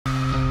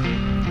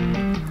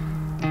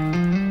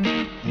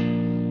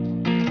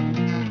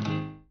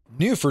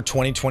New for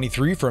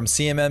 2023 from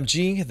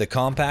CMMG, the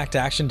compact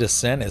action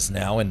Descent is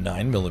now in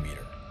 9mm.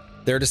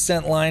 Their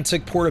Descent line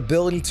took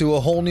portability to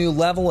a whole new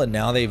level, and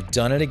now they've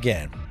done it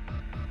again.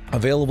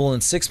 Available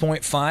in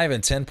 6.5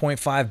 and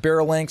 10.5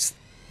 barrel lengths,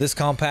 this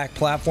compact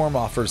platform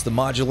offers the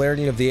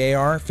modularity of the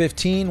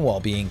AR-15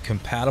 while being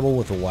compatible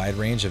with a wide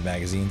range of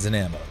magazines and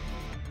ammo.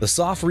 The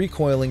soft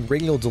recoiling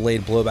radial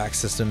delayed blowback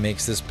system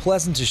makes this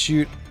pleasant to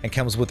shoot and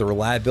comes with the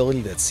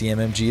reliability that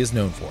CMMG is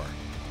known for.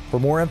 For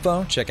more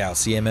info, check out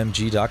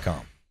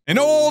cmmg.com. An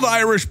old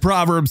Irish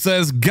proverb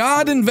says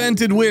God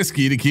invented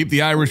whiskey to keep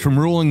the Irish from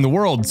ruling the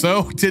world.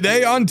 So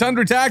today on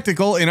Tundra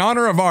Tactical, in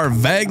honor of our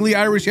vaguely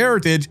Irish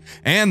heritage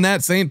and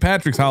that St.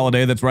 Patrick's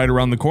holiday that's right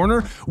around the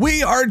corner,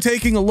 we are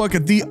taking a look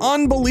at the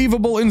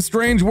unbelievable and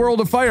strange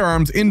world of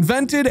firearms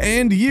invented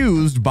and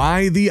used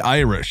by the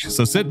Irish.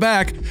 So sit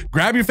back,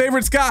 grab your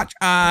favorite scotch,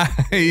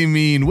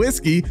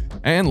 whiskey,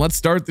 and let's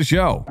start the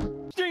show.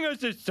 Sing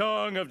us a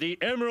song of the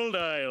Emerald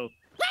Isle.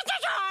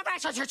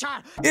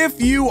 If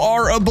you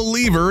are a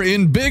believer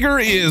in bigger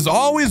is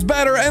always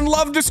better and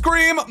love to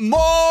scream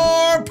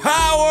more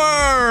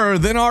power,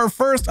 then our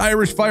first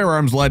Irish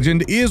firearms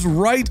legend is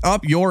right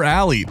up your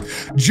alley.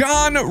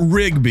 John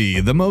Rigby,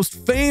 the most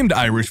famed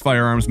Irish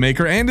firearms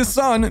maker, and his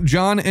son,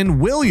 John and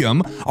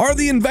William, are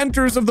the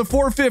inventors of the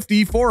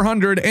 450,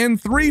 400,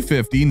 and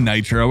 350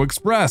 Nitro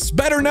Express,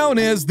 better known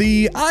as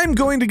the I'm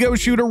going to go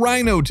shoot a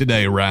rhino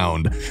today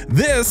round.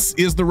 This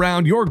is the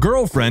round your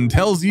girlfriend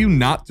tells you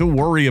not to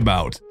worry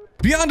about.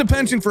 Beyond a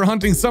penchant for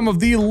hunting some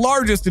of the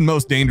largest and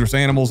most dangerous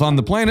animals on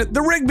the planet, the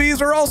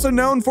Rigbys are also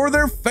known for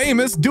their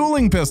famous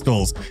dueling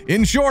pistols.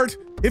 In short,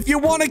 if you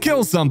want to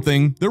kill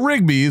something, the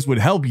Rigbys would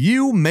help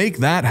you make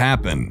that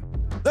happen.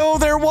 Though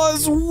there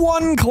was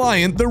one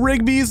client the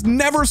Rigbys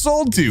never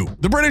sold to,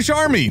 the British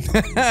Army.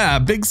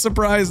 Big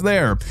surprise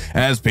there.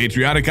 As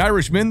patriotic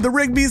Irishmen, the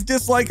Rigbys'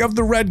 dislike of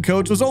the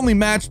redcoats was only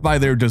matched by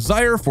their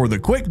desire for the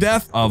quick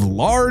death of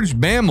large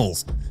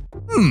mammals.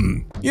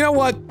 You know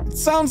what? It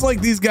sounds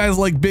like these guys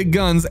like big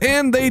guns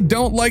and they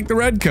don't like the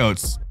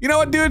redcoats. You know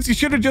what, dudes? You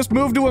should have just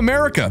moved to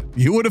America.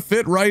 You would have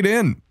fit right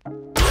in.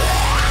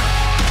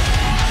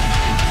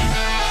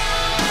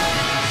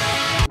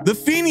 The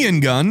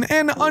Fenian gun,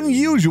 an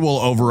unusual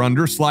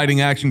over-under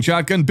sliding action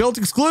shotgun built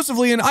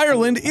exclusively in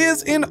Ireland,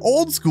 is an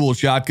old-school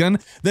shotgun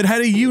that had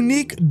a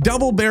unique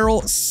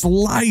double-barrel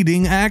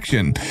sliding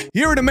action.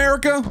 Here in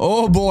America,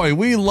 oh boy,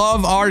 we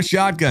love our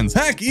shotguns.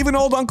 Heck, even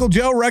old Uncle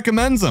Joe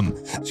recommends them.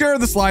 Sure,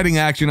 the sliding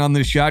action on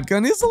this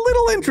shotgun is a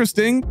little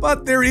interesting,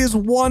 but there is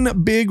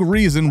one big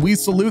reason we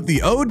salute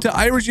the ode to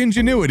Irish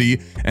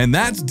ingenuity, and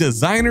that's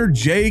designer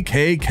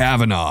J.K.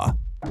 Kavanagh.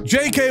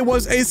 J.K.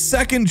 was a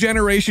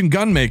second-generation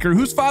gunmaker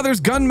whose father's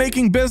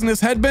gun-making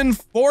business had been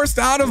forced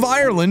out of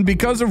Ireland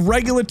because of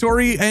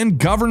regulatory and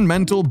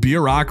governmental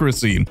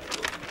bureaucracy.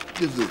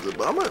 This is a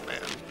bummer, man.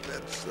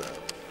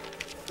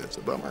 That's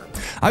a bummer.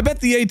 I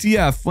bet the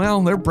ATF,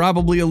 well, they're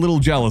probably a little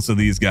jealous of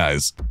these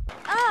guys.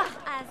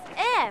 As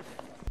if.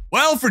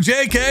 Well, for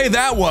JK,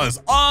 that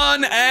was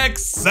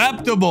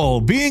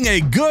unacceptable. Being a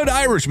good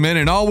Irishman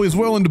and always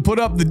willing to put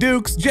up the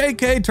dukes,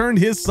 JK turned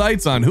his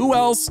sights on who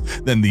else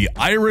than the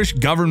Irish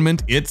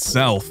government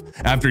itself.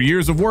 After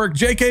years of work,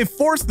 JK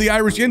forced the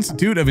Irish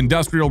Institute of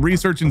Industrial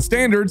Research and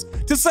Standards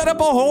to set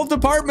up a whole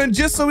department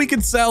just so he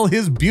could sell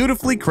his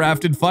beautifully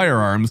crafted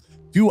firearms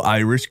to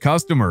Irish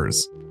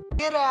customers.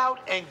 Get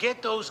out and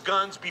get those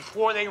guns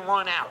before they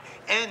run out,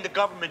 and the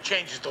government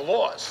changes the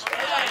laws.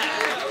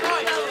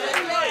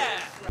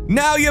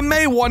 Now, you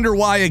may wonder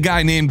why a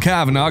guy named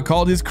Kavanagh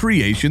called his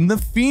creation the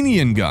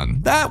Fenian gun.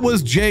 That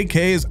was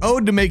JK's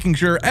ode to making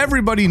sure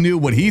everybody knew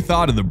what he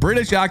thought of the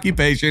British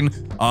occupation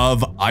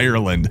of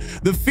Ireland.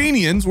 The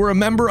Fenians were a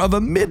member of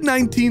a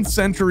mid-19th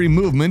century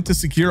movement to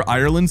secure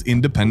Ireland's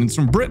independence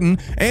from Britain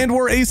and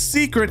were a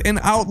secret and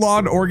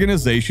outlawed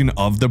organization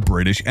of the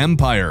British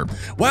Empire.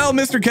 Well,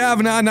 Mr.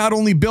 Kavanagh not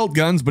only built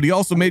guns, but he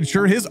also made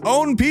sure his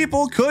own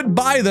people could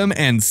buy them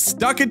and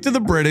stuck it to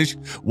the British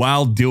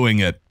while doing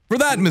it. For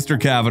that, Mr.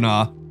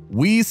 Kavanagh,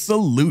 we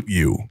salute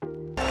you.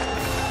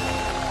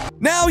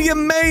 Now, you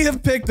may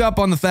have picked up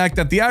on the fact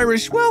that the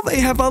Irish, well, they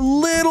have a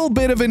little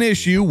bit of an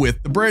issue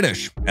with the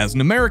British. As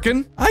an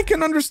American, I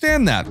can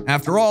understand that.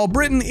 After all,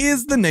 Britain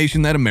is the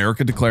nation that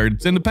America declared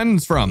its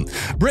independence from.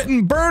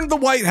 Britain burned the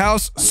White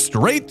House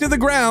straight to the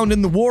ground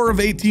in the War of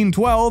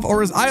 1812,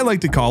 or as I like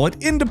to call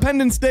it,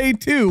 Independence Day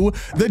 2,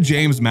 the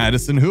James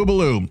Madison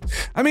Hubaloo.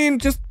 I mean,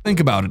 just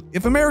think about it.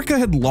 If America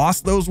had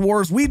lost those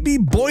wars, we'd be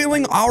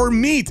boiling our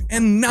meat,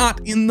 and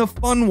not in the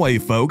fun way,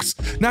 folks.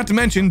 Not to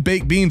mention,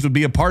 baked beans would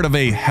be a part of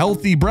a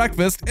healthy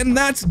breakfast, and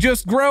that's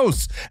just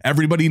gross.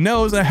 Everybody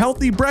knows a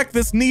healthy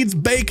breakfast needs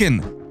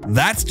bacon.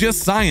 That's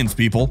just science,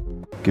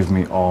 people. Give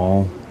me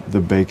all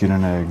the bacon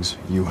and eggs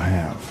you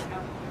have.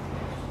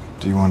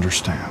 Do you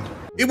understand?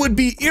 It would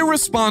be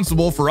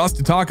irresponsible for us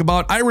to talk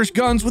about Irish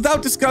guns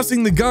without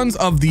discussing the guns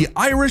of the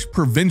Irish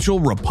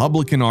Provincial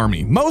Republican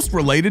Army, most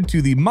related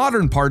to the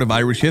modern part of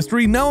Irish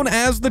history known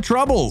as the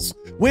Troubles,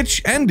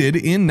 which ended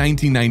in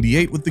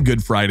 1998 with the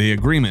Good Friday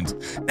Agreement.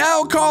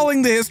 Now,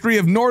 calling the history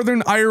of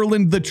Northern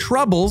Ireland the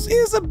Troubles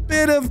is a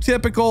bit of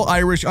typical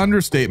Irish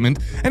understatement,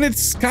 and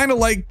it's kind of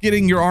like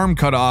getting your arm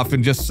cut off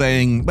and just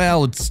saying,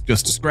 well, it's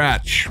just a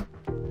scratch.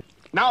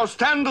 Now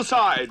stand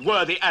aside,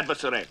 worthy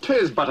adversary.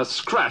 'Tis but a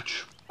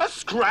scratch. A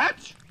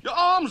scratch? Your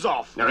arm's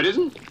off. No, it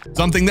isn't.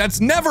 Something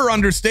that's never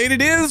understated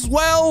is,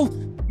 well,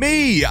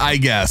 me, I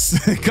guess.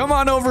 Come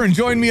on over and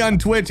join me on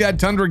Twitch at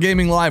Tundra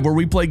Gaming Live, where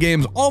we play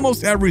games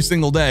almost every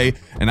single day,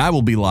 and I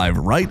will be live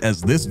right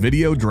as this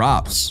video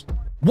drops.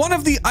 One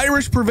of the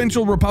Irish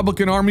Provincial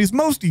Republican Army's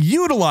most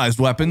utilized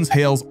weapons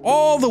hails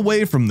all the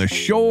way from the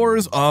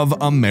shores of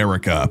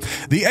America.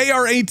 The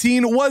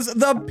AR-18 was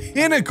the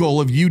pinnacle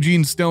of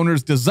Eugene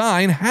Stoner's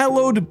design,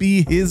 hallowed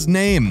be his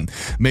name.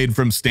 Made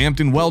from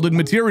stamped and welded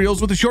materials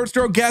with a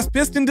short-stroke gas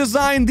piston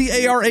design, the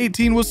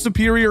AR-18 was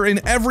superior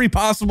in every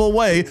possible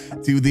way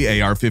to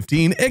the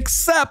AR-15,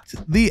 except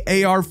the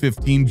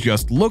AR-15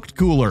 just looked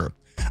cooler.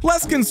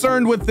 Less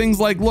concerned with things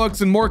like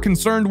looks and more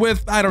concerned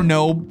with, I don't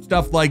know,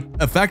 stuff like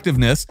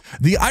effectiveness,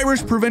 the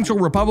Irish Provincial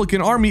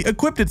Republican Army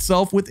equipped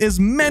itself with as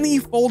many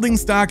folding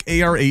stock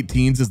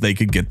AR-18s as they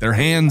could get their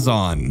hands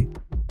on.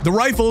 The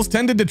rifles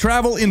tended to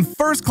travel in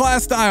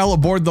first-class style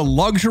aboard the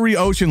luxury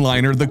ocean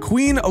liner, the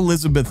Queen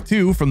Elizabeth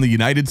II, from the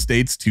United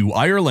States to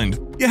Ireland.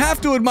 You have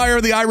to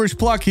admire the Irish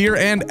pluck here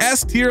and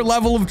S-tier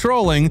level of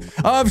trolling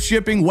of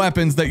shipping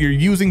weapons that you're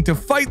using to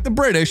fight the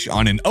British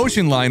on an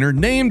ocean liner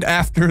named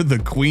after the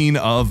Queen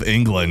of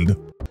England.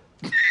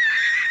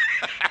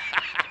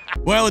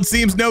 Well, it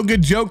seems no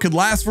good joke could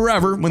last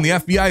forever. When the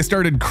FBI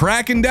started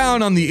cracking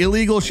down on the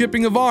illegal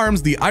shipping of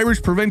arms, the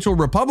Irish Provincial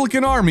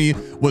Republican Army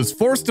was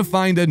forced to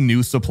find a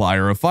new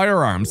supplier of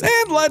firearms.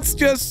 And let's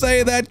just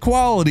say that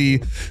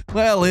quality,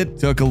 well, it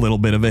took a little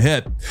bit of a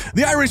hit.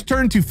 The Irish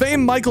turned to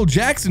famed Michael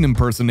Jackson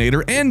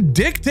impersonator and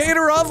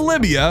dictator of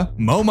Libya,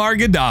 Muammar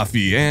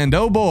Gaddafi. And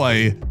oh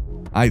boy,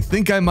 I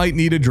think I might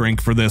need a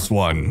drink for this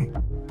one.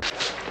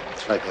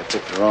 It's like I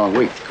picked the wrong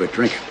week to quit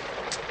drinking.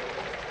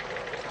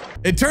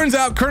 It turns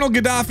out Colonel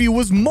Gaddafi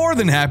was more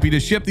than happy to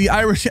ship the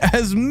Irish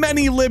as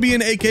many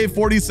Libyan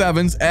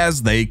AK-47s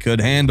as they could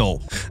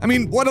handle. I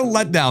mean, what a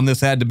letdown this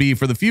had to be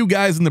for the few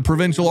guys in the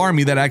provincial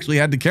army that actually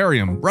had to carry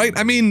them, right?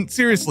 I mean,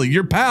 seriously,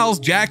 your pals,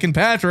 Jack and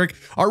Patrick,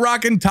 are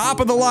rocking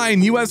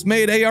top-of-the-line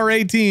US-made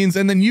AR-18s,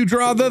 and then you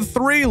draw the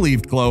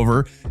 3-leafed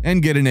clover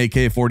and get an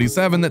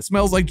AK-47 that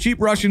smells like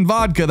cheap Russian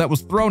vodka that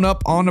was thrown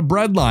up on a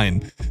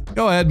breadline.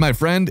 Go ahead, my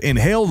friend,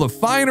 inhale the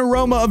fine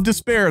aroma of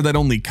despair that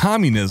only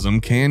communism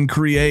can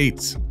create.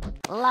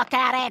 Look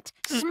at it.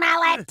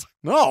 Smell it.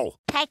 No.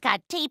 Take a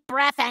deep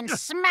breath and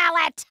smell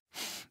it.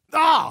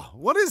 Ah,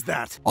 what is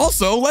that?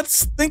 Also,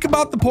 let's think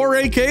about the poor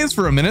AKs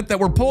for a minute that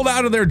were pulled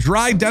out of their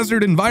dry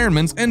desert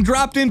environments and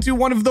dropped into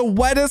one of the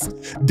wettest,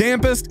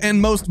 dampest,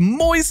 and most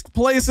moist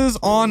places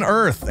on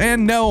Earth.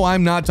 And no,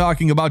 I'm not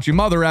talking about your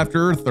mother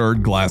after her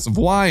 3rd glass of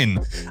wine.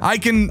 I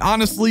can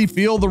honestly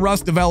feel the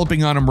rust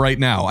developing on them right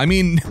now. I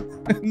mean,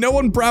 no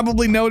one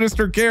probably noticed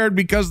or cared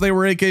because they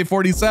were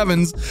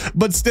AK-47s,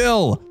 but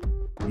still,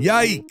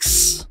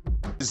 yikes.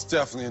 It's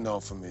definitely a no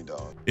for me,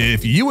 dog.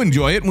 If you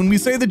enjoy it when we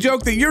say the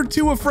joke that you're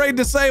too afraid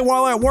to say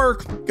while at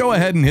work, go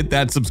ahead and hit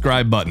that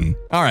subscribe button.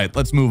 All right,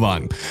 let's move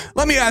on.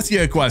 Let me ask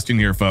you a question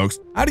here, folks.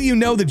 How do you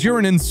know that you're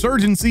an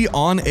insurgency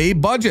on a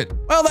budget?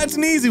 Well, that's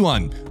an easy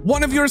one.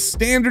 One of your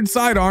standard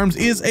sidearms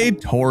is a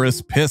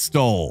Taurus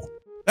pistol.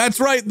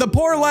 That's right, the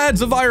poor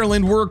lads of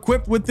Ireland were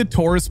equipped with the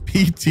Taurus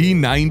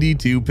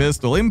PT92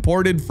 pistol,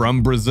 imported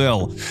from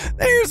Brazil.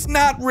 There's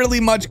not really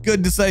much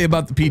good to say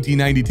about the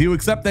PT92,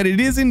 except that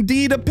it is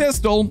indeed a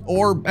pistol,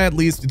 or at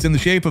least it's in the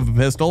shape of a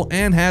pistol,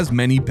 and has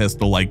many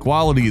pistol-like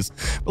qualities.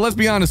 But let's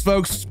be honest,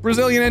 folks,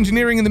 Brazilian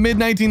engineering in the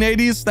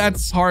mid-1980s,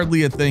 that's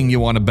hardly a thing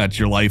you want to bet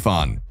your life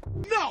on.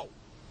 No!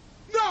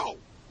 No!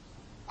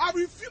 I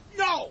refuse.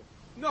 No!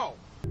 No!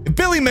 If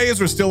Billy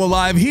Mays were still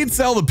alive, he'd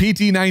sell the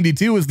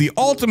PT92 as the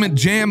ultimate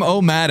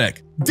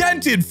jam-o-matic.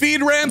 Dented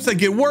feed ramps that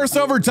get worse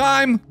over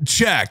time?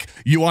 Check.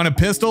 You want a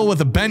pistol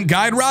with a bent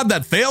guide rod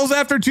that fails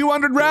after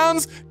 200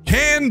 rounds?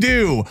 Can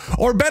do.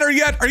 Or better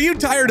yet, are you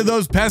tired of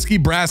those pesky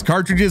brass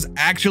cartridges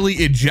actually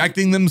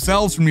ejecting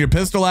themselves from your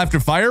pistol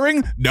after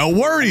firing? No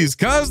worries,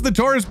 cause the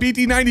Taurus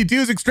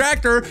PT92's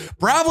extractor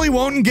probably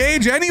won't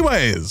engage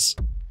anyways.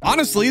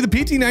 Honestly, the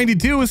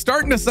PT92 is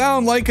starting to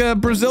sound like a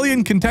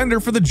Brazilian contender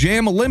for the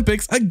Jam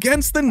Olympics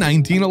against the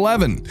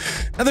 1911.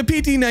 Now, the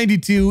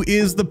PT92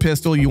 is the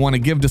pistol you want to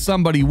give to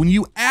somebody when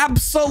you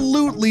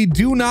absolutely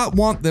do not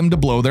want them to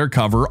blow their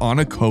cover on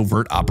a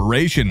covert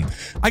operation.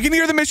 I can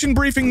hear the mission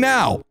briefing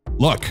now.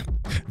 Look,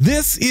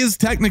 this is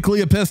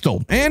technically a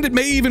pistol, and it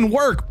may even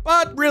work,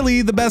 but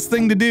really the best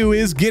thing to do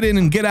is get in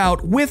and get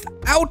out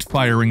without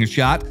firing a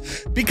shot,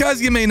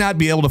 because you may not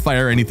be able to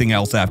fire anything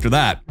else after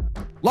that.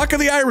 Luck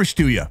of the Irish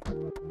to you.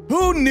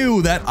 Who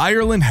knew that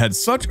Ireland had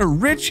such a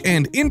rich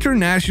and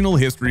international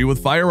history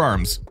with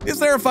firearms? Is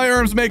there a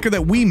firearms maker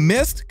that we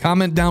missed?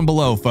 Comment down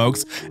below,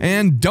 folks.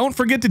 And don't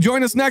forget to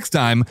join us next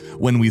time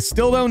when we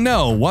still don't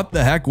know what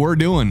the heck we're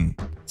doing.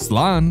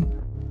 Slán.